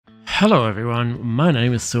Hello everyone, my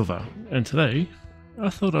name is Silver, and today I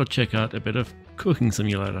thought I'd check out a bit of Cooking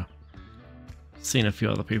Simulator. Seen a few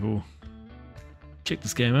other people check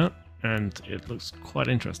this game out, and it looks quite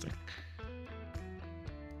interesting.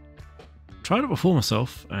 Tried it before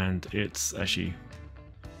myself, and it's actually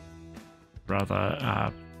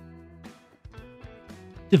rather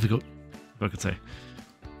difficult, if I could say.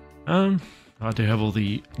 I do have all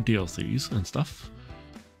the DLCs and stuff.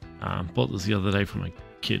 Bought this the other day for my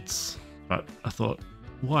kids, but I thought,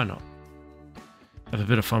 why not? Have a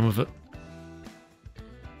bit of fun with it.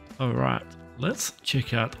 Alright, let's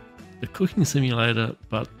check out the Cooking Simulator,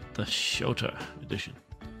 but the Shelter Edition.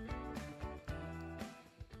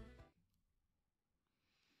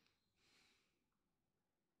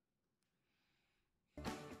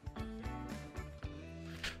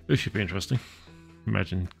 This should be interesting.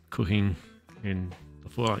 Imagine cooking in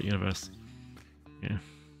the Fallout universe. Yeah.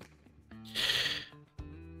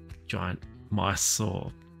 Giant mice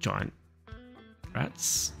or giant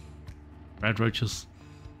rats? Rad roaches?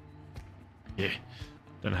 Yeah,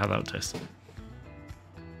 don't know how that would taste.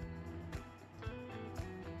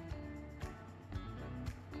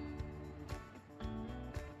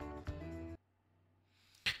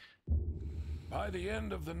 By the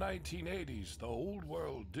end of the 1980s, the old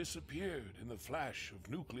world disappeared in the flash of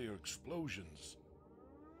nuclear explosions.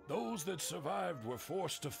 Those that survived were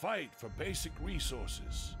forced to fight for basic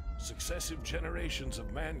resources. Successive generations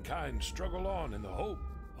of mankind struggle on in the hope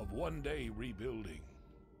of one day rebuilding.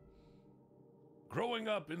 Growing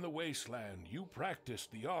up in the wasteland, you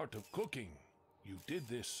practiced the art of cooking. You did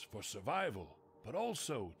this for survival, but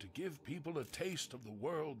also to give people a taste of the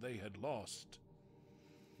world they had lost.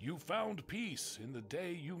 You found peace in the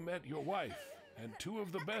day you met your wife, and two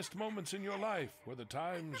of the best moments in your life were the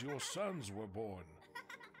times your sons were born.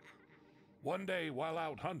 One day, while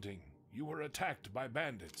out hunting, you were attacked by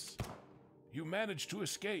bandits. You managed to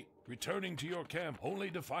escape, returning to your camp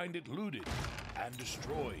only to find it looted and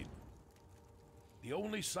destroyed. The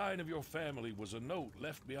only sign of your family was a note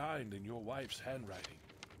left behind in your wife's handwriting.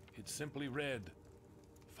 It simply read,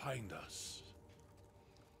 "Find us."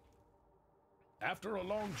 After a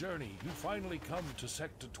long journey, you finally come to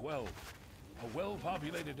Sector 12, a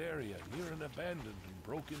well-populated area near an abandoned and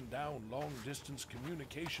broken-down long-distance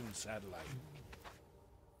communications satellite.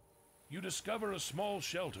 You discover a small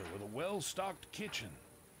shelter with a well-stocked kitchen,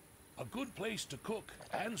 a good place to cook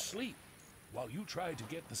and sleep, while you try to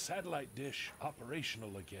get the satellite dish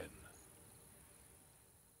operational again.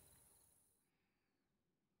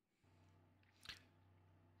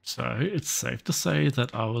 So it's safe to say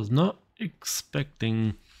that I was not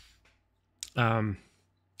expecting a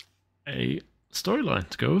storyline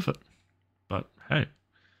to go with it, but hey,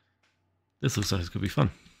 this looks like it's gonna be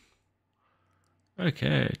fun.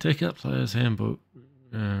 Okay, take out player's handbook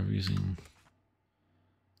using.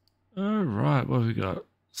 Alright, what have we got?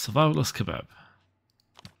 Survivalist kebab,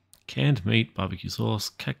 canned meat, barbecue sauce,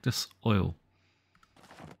 cactus oil.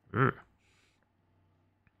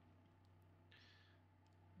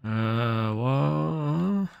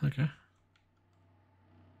 Well, okay.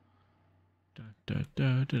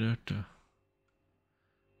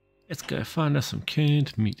 Let's go find us some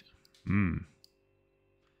canned meat. Yum,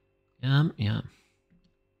 yum.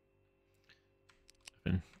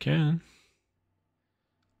 Open can.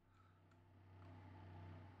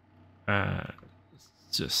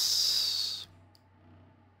 Just.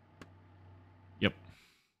 Yep.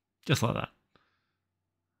 Just like that.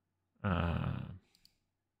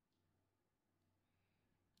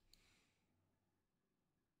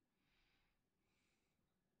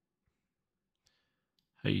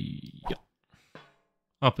 Hey, yep.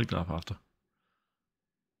 I'll pick that up after.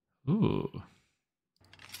 Ooh.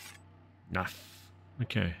 Knife.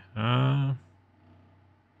 Okay.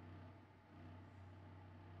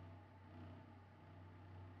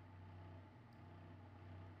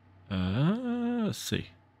 Let's see.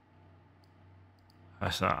 I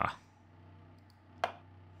saw.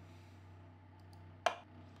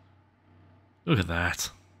 Look at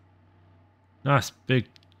that. Nice big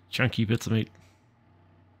chunky bits of meat.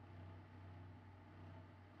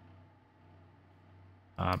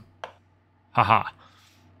 Haha.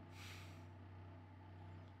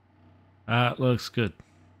 That looks good.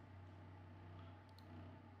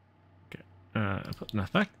 Okay. I put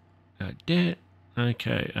enough back. There.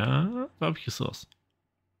 Okay. Barbecue sauce.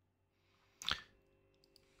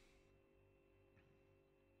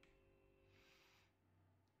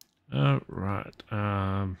 Right.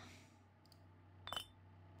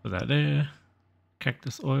 Put that there.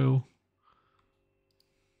 Cactus oil.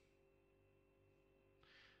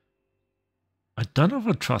 I don't know if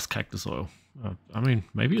I trust cactus oil. I mean,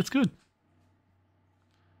 maybe it's good.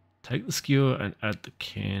 Take the skewer and add the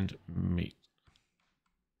canned meat.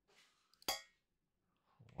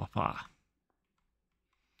 Whoppa.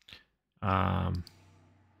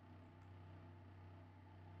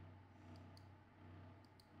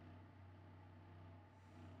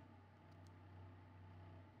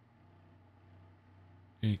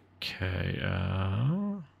 Okay,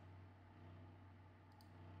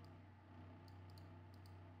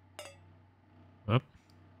 up.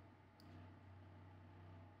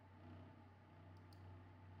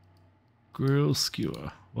 Grill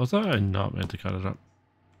skewer. Was I not meant to cut it up?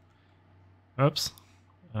 Oops.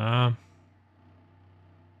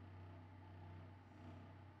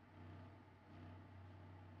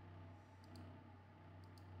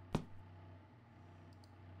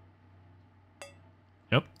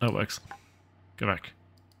 Yep, that works. Go back.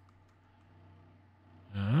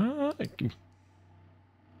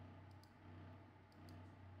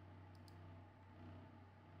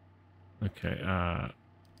 Okay,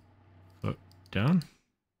 foot down.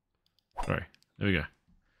 Sorry, there we go.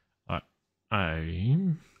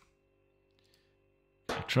 Alright,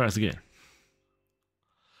 try this again.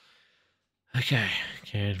 Okay,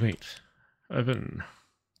 canned meat. Open.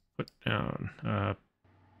 Put down.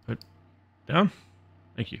 Put down.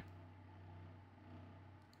 Thank you.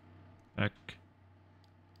 Back.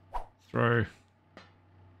 Throw.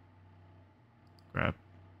 Grab.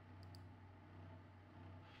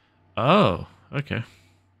 Oh, okay.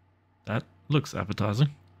 That looks appetizing.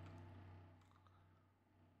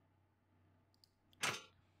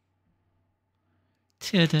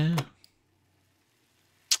 Ta-da.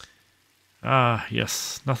 Ah,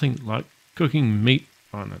 yes. Nothing like cooking meat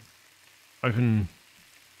on an open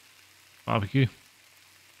barbecue.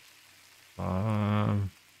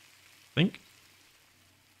 Think.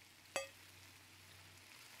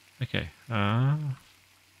 Okay.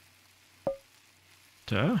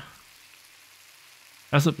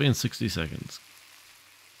 Has it been 60 seconds?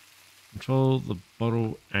 Control the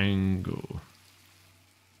bottle angle.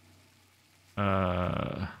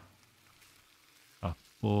 Up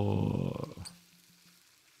for.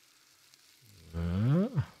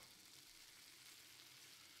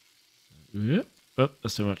 Yep. Oh,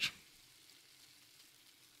 that's too much.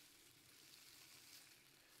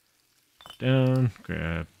 Down,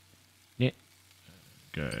 grab, yeah,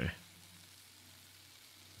 go.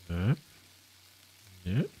 Yep.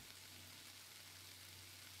 Yep.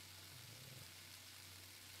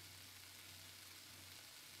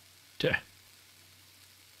 There.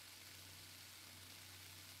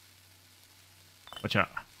 Watch out.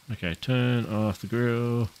 Okay, turn off the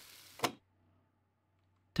grill.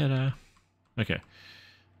 Ta-da. Okay.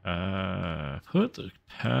 Put the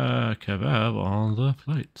kebab on the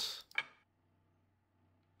plates.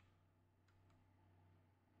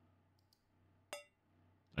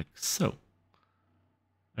 Like so.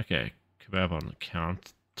 Okay, kebab on the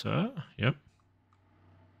counter. Yep.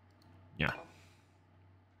 Yeah.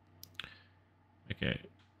 Okay.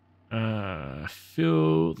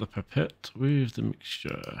 Fill the pipette with the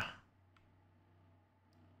mixture.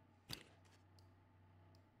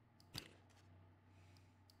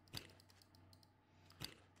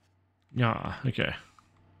 Yeah, okay.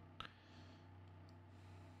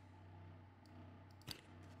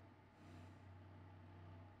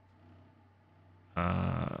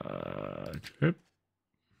 Drip.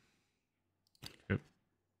 Drip.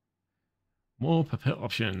 More pipette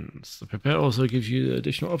options. The pipette also gives you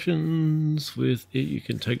additional options. With it, you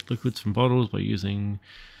can take liquids from bottles by using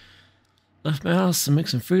left mouse and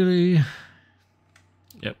mix them freely.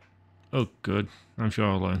 Yep. Oh, good. I'm sure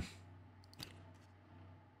I'll learn.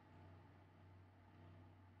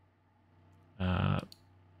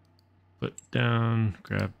 Put down,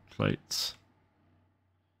 grab plates.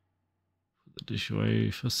 Put the dish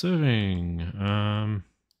away for serving.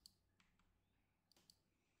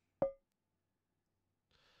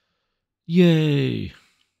 Yay!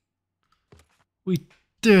 We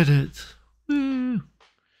did it! Woo!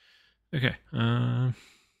 Okay.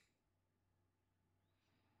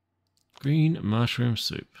 Green mushroom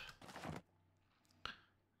soup.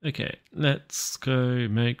 Okay, let's go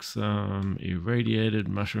make some irradiated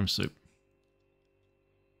mushroom soup.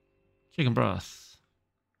 Chicken broth.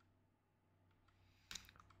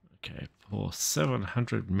 Okay, pour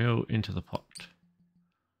 700 ml into the pot.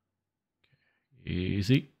 Okay,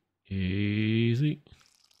 easy, easy.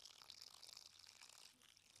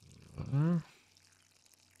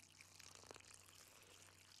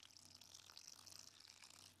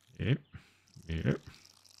 Yep, yep.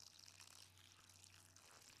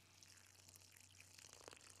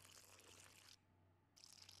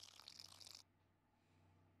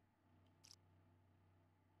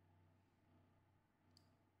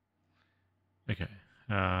 Okay.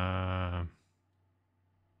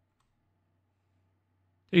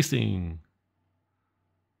 Tasting.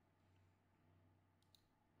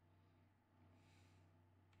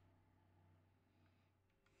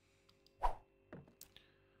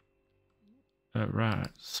 Right.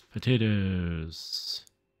 Potatoes.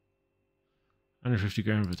 150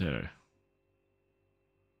 gram potato.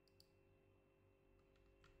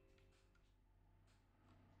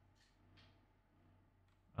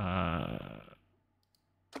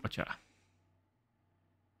 Gotcha.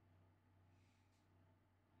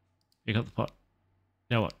 You got the pot.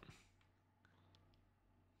 Now what?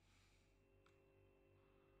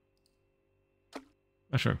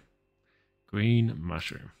 Mushroom. Green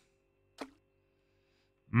mushroom.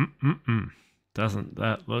 Doesn't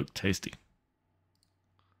that look tasty?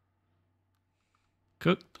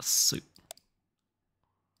 Cook the soup.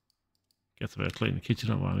 Guess I better clean the kitchen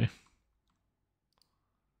up while me.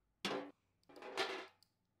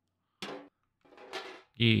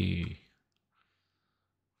 Yeah.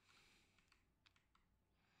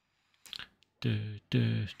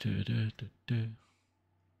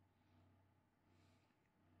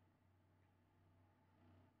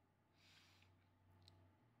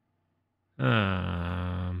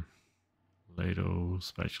 Ladle,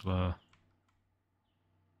 spatula,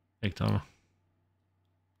 egg timer.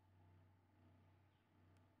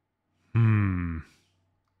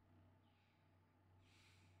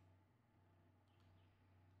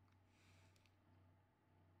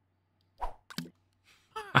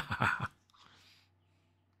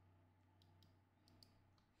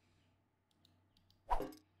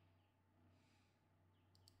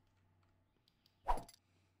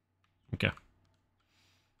 Okay.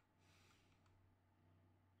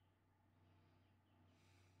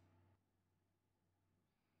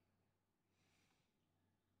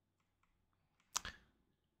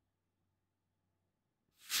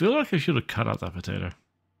 Feel like I should have cut out that potato.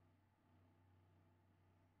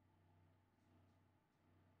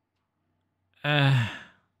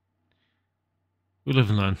 We live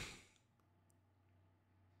and learn.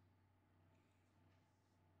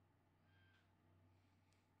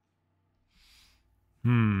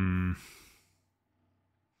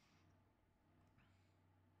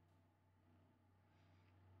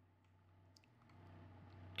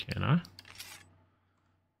 Can I?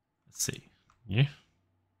 Let's see. Yeah.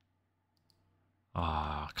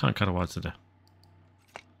 Can't cut a wide today.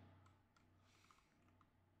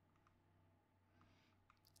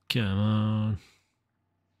 Come on.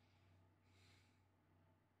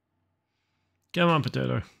 Come on,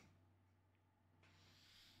 potato.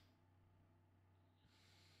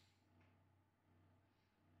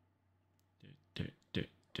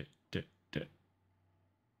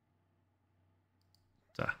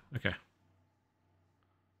 Okay.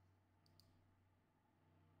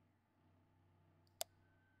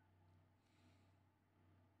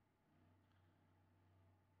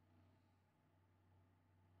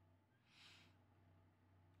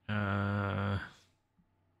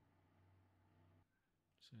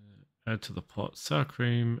 Add to the pot sour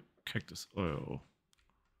cream, cactus oil.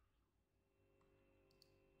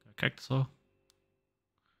 Cactus oil.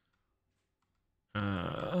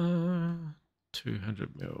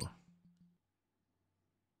 200 mil.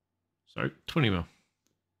 Sorry, 20 mil.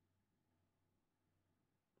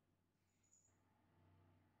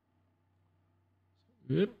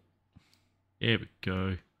 Yep. There we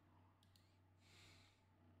go.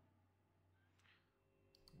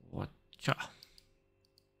 Watcha.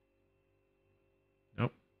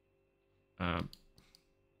 Nope.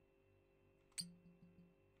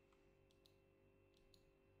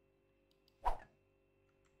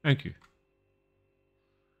 Thank you.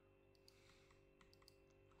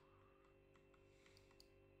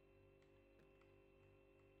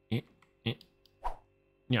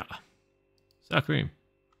 Yeah. Sour cream.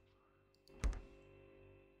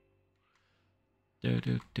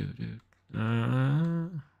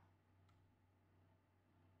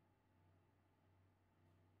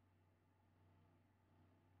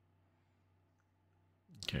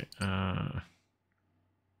 Okay.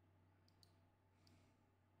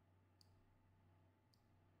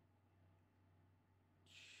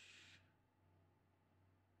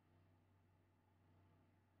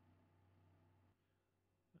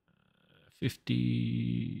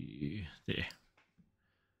 50 there.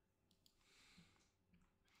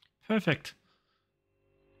 Perfect.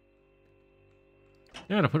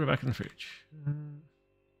 Now to put it back in the fridge.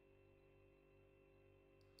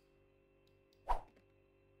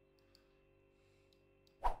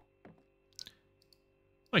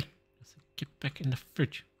 Wait, get back in the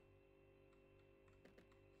fridge.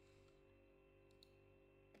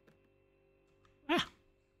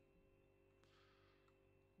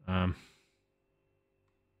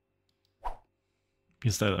 You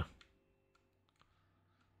can stay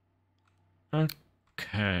there.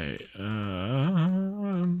 Okay.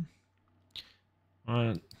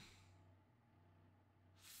 Right.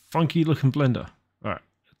 Funky looking blender. Alright,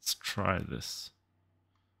 let's try this.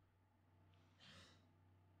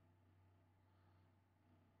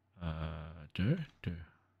 Do.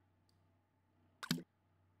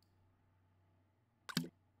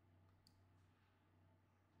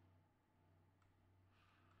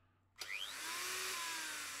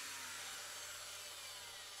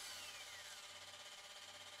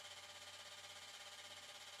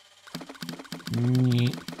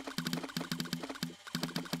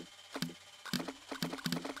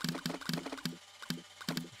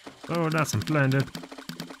 Oh, that's blended.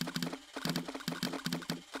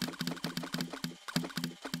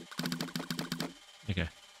 Okay.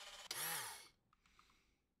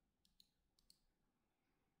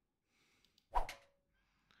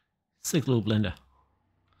 Sick little blender.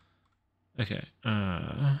 Okay.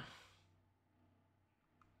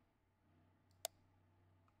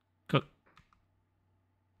 Cook.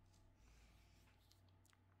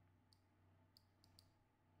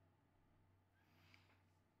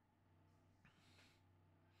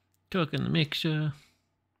 Cooking the mixture.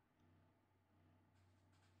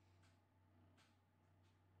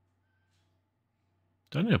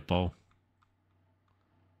 Do I need a bowl?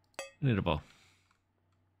 I need a bowl.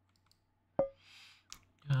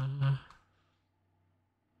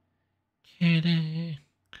 Kitty.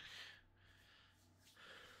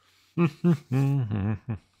 It's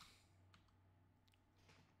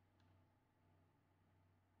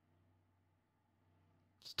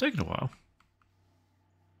taking a while.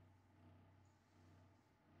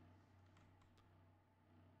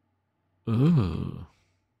 Ooh.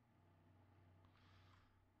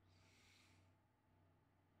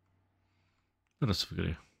 What else have we got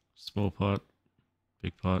here? Small pot,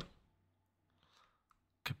 big pot,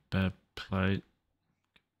 kebab plate,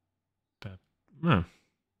 kebab. Oh.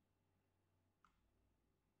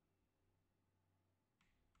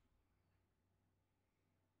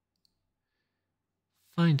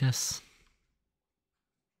 Find us.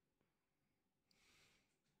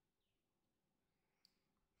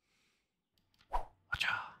 Watcha.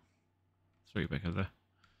 Throw you back over there.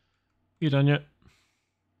 You done yet?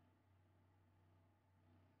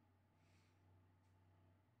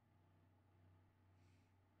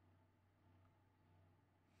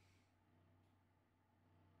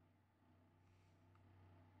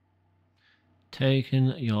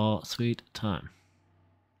 Taking your sweet time.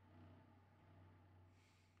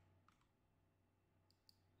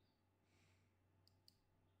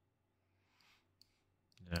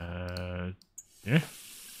 Yeah.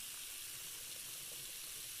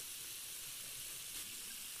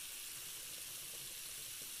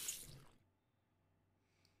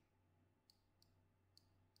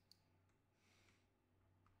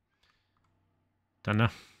 Done now.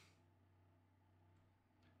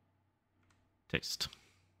 Taste.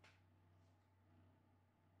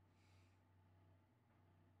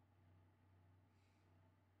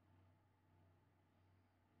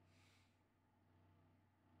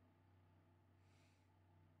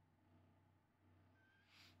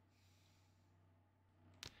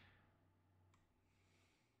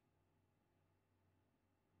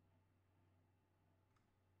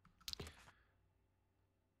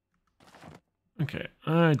 Okay,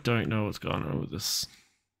 I don't know what's going on with this.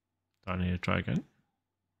 Do I need to try again?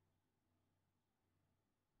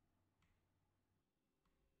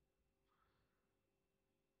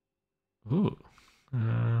 Ooh.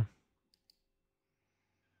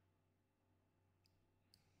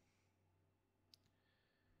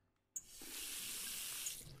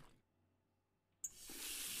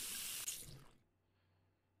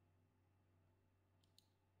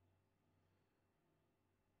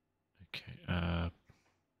 Okay.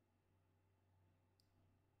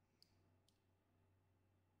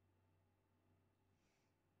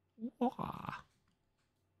 Wah.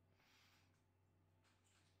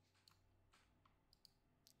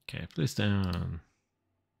 Okay, place down.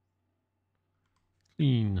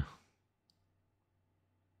 Clean.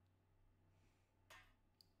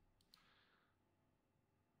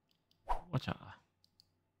 Watcha.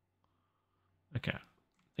 Okay. I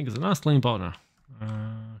think it's a nice clean bottle now.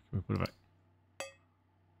 Can we put it back?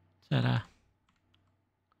 Ta-da.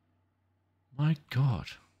 My God.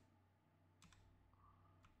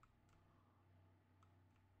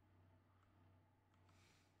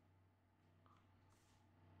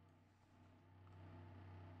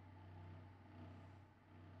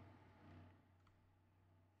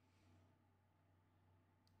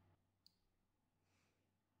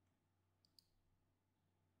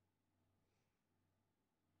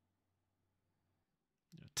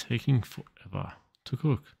 taking forever to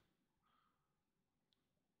cook?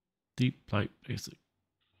 Deep plate, basic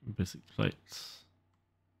plates.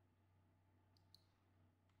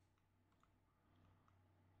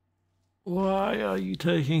 Why are you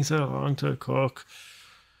taking so long to cook?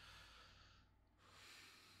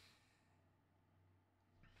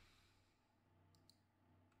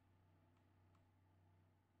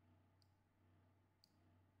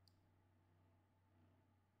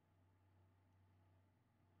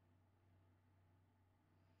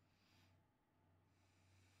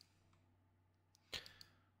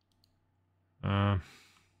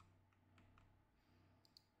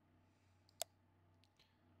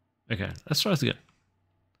 Okay, let's try this again.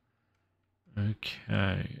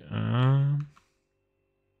 Okay.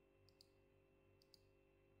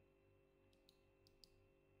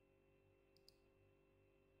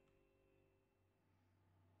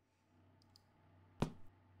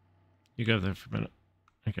 You go there for a minute.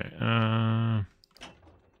 Okay.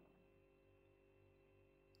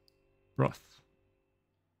 Broth.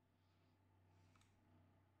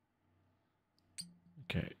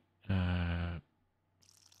 Okay.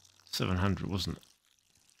 700, wasn't it?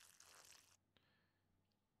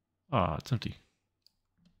 Ah, it's empty.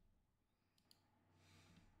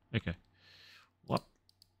 Okay. What?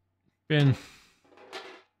 Ben.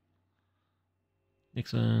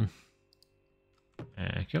 Nixon.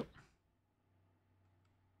 Thank you.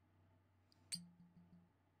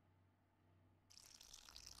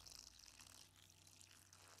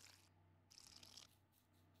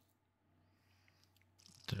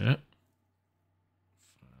 There.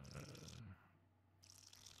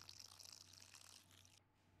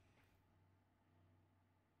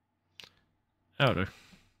 Outer.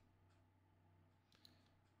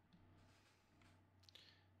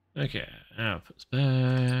 Okay, output's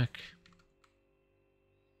back.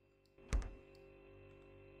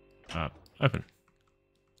 Open.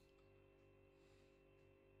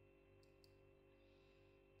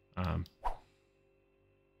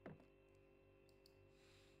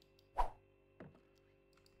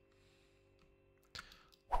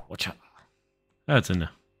 Watch out. That's in there.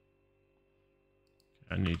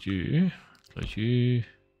 I need you. Place you.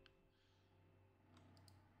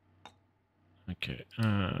 Okay.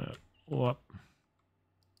 What?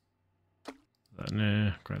 That in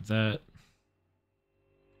there. Grab that.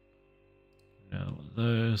 Now one of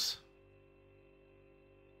those.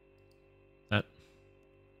 That.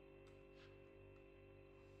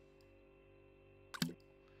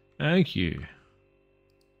 Thank you.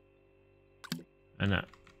 And that.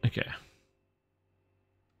 Okay.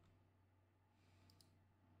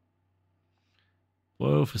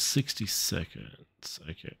 Boil for 60 seconds.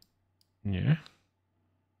 Okay. Yeah.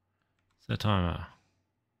 Set timer.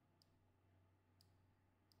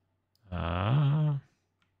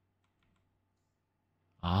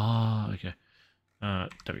 Okay.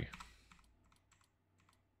 W.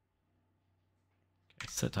 Okay,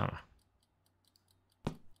 set timer.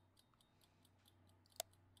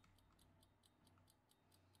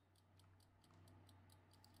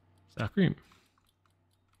 Sour cream.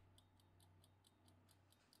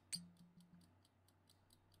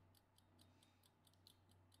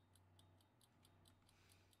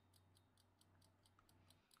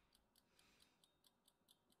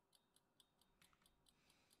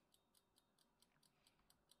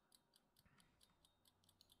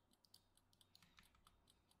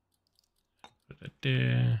 Put that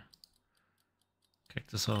there.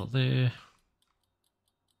 Cactus all there.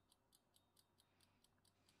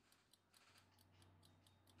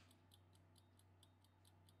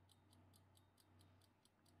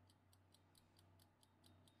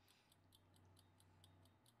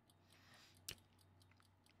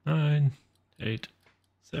 Nine, 8,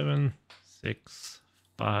 7, 6,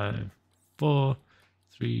 5, 4,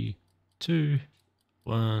 3, 2,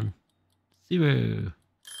 1, 0.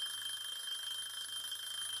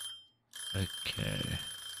 Okay.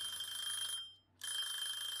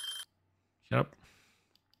 Shut up.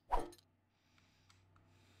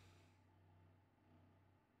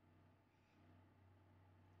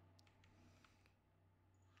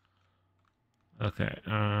 Okay,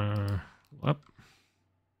 up.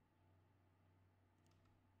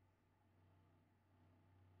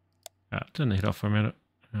 Turn the heat off for a minute.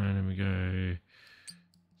 And then we go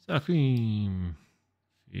sour cream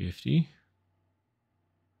 50.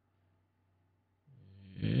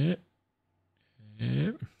 Yep.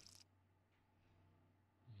 Yep.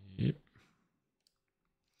 Yep.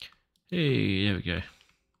 Hey, there we go.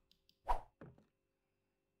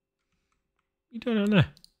 You doing on there?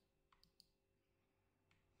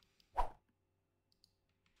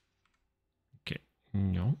 Okay,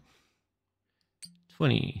 no.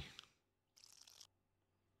 20.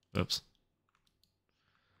 Oops.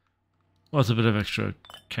 What's a bit of extra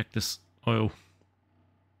cactus oil?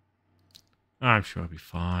 I'm sure I'll be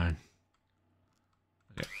fine.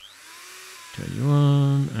 Okay.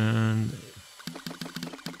 21 and...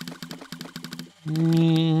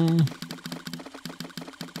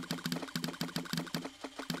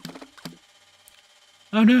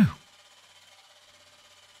 Oh no!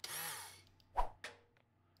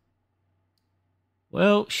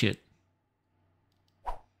 Well, shit.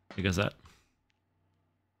 Because that.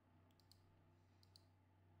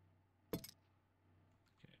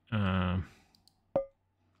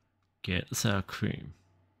 Get the sour cream.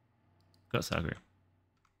 Got sour cream.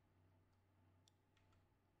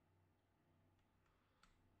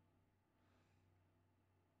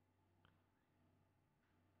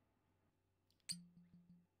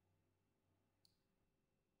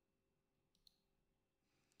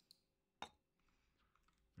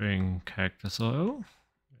 Bring cactus oil.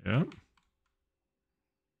 Yep.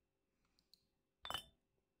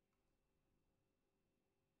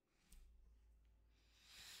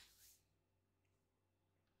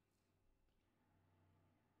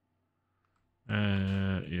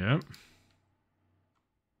 Yep.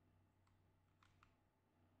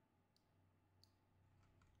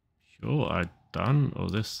 Sure, I done all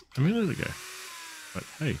this a minute ago. But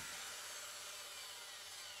hey.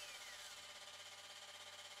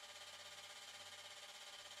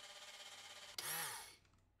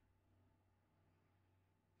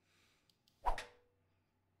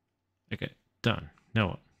 Okay, done. Now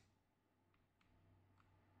what?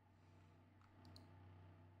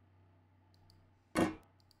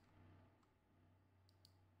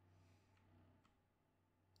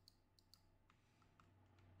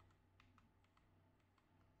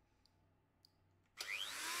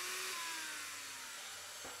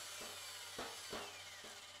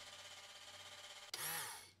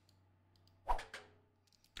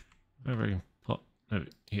 Where I can plot over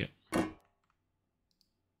here.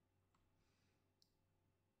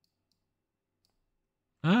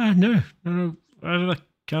 Ah, no. Why did I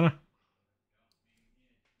kinda?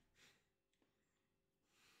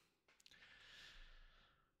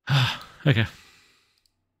 Okay.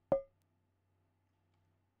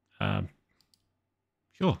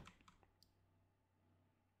 Sure.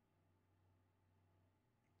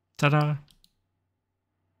 Ta-da.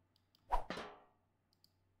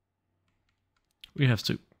 We have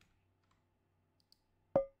soup.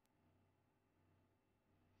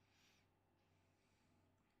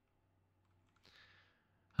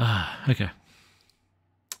 Okay.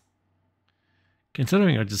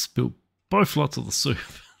 Considering I just spilled both lots of the soup,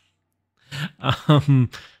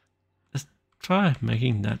 let's try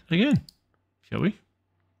making that again, shall we?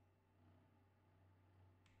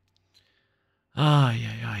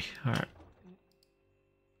 Yeah. All right.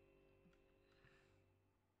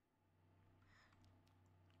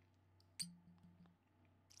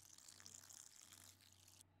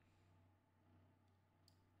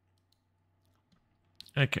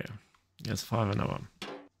 Okay. Yes, 5 and 1.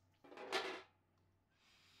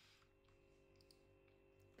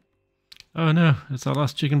 Oh no, it's our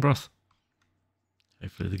last chicken broth.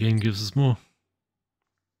 Hopefully the game gives us more.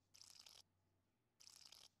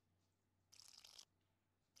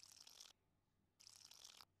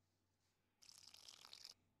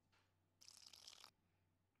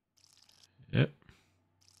 Yep.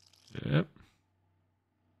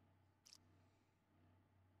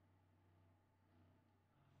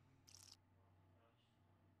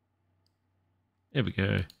 There we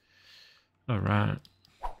go. All right.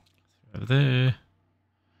 Over there.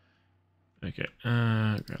 Okay.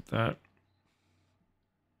 Grab that.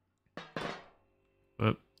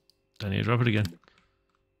 Whoop. Don't need to drop it again.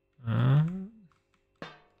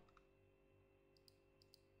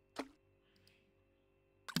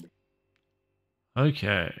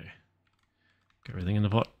 Okay. Get everything in the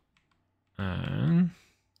pot. And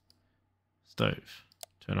stove.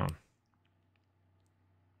 Turn on.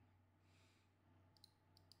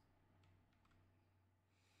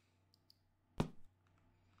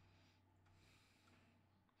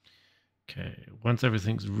 Okay, once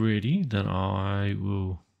everything's ready, then I'll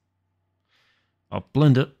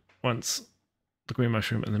blend it once the green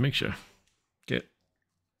mushroom and the mixture get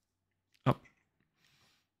up.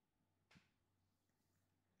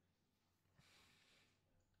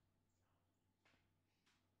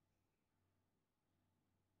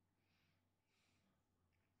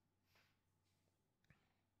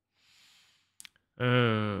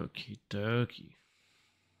 Okie dokie.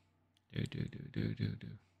 Do.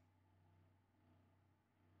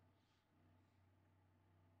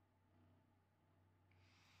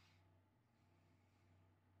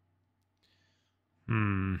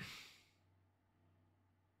 Hmm.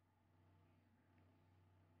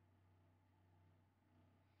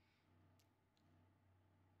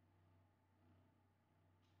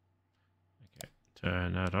 Okay,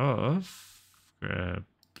 turn that off. Grab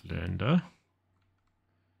blender.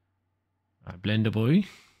 Blender boy.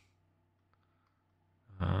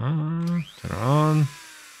 Turn it on.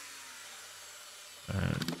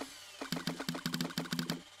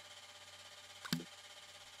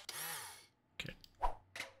 Okay.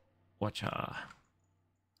 Watcha.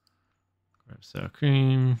 Grab sour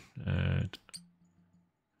cream. Add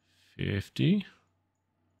 50.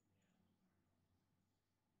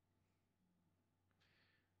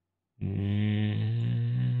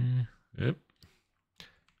 Yep.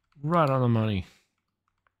 Right on the money.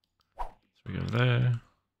 So we go there.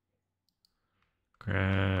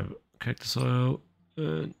 Grab cactus oil.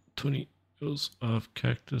 20 mils of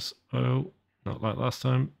cactus oil. Not like last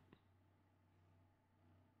time.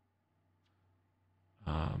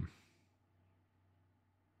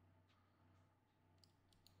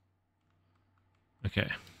 Okay.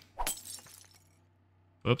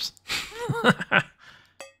 Whoops.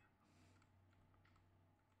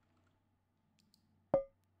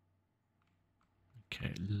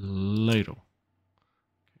 Okay, ladle.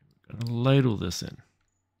 Okay, we're gonna ladle this in.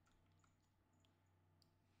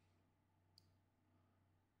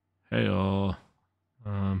 Hey all.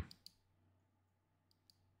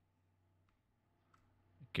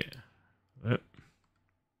 Okay. Yep.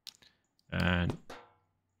 And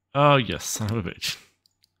oh yes, son of a bitch.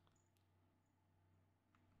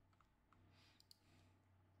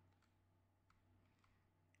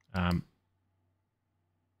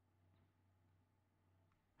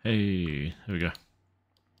 Hey, here we go.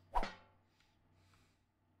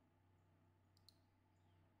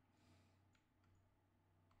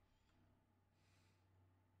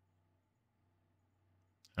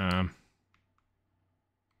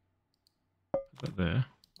 Put that there.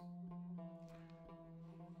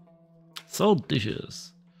 Sold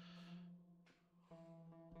dishes.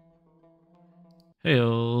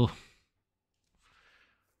 Hey-o.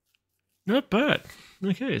 Not bad.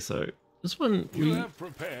 Okay, so this one You have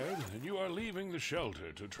prepared, and you are leaving the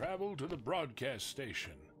shelter to travel to the broadcast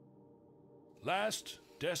station. Last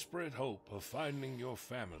desperate hope of finding your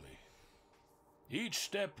family. Each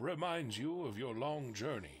step reminds you of your long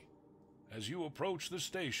journey. As you approach the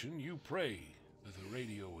station, you pray that the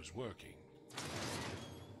radio is working.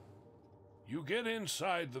 You get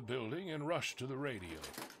inside the building and rush to the radio,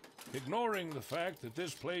 ignoring the fact that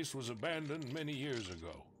this place was abandoned many years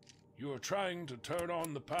ago. You are trying to turn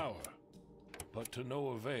on the power, but to no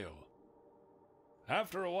avail.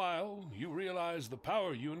 After a while, you realize the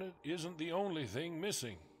power unit isn't the only thing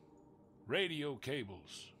missing. Radio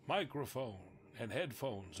cables, microphone, and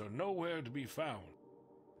headphones are nowhere to be found,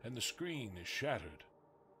 and the screen is shattered.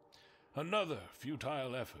 Another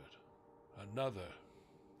futile effort. Another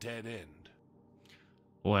dead end.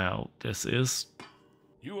 Well, this is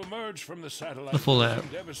You emerge from the satellite the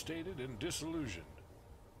fallout. devastated and disillusioned.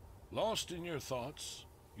 Lost in your thoughts,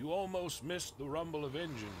 you almost missed the rumble of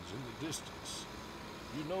engines in the distance.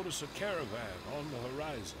 You notice a caravan on the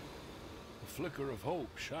horizon. A flicker of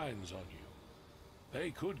hope shines on you.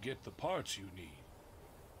 They could get the parts you need.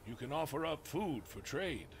 You can offer up food for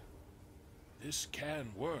trade. This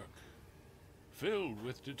can work. Filled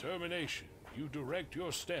with determination, you direct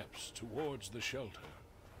your steps towards the shelter.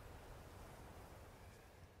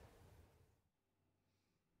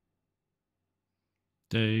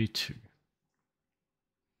 Day 2.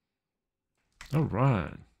 All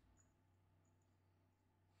right.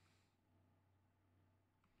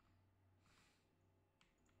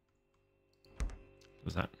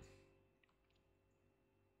 What's that?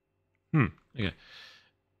 Okay.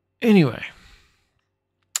 Anyway,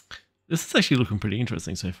 this is actually looking pretty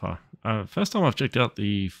interesting so far. First time I've checked out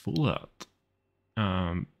the Fallout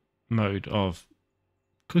mode of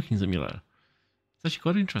Cooking Simulator. It's actually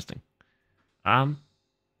quite interesting.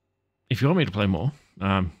 If you want me to play more,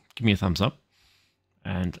 give me a thumbs up,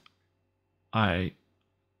 and I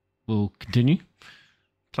will continue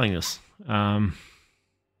playing this.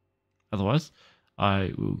 Otherwise,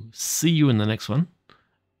 I will see you in the next one,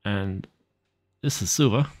 and this is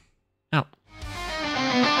Silver, out.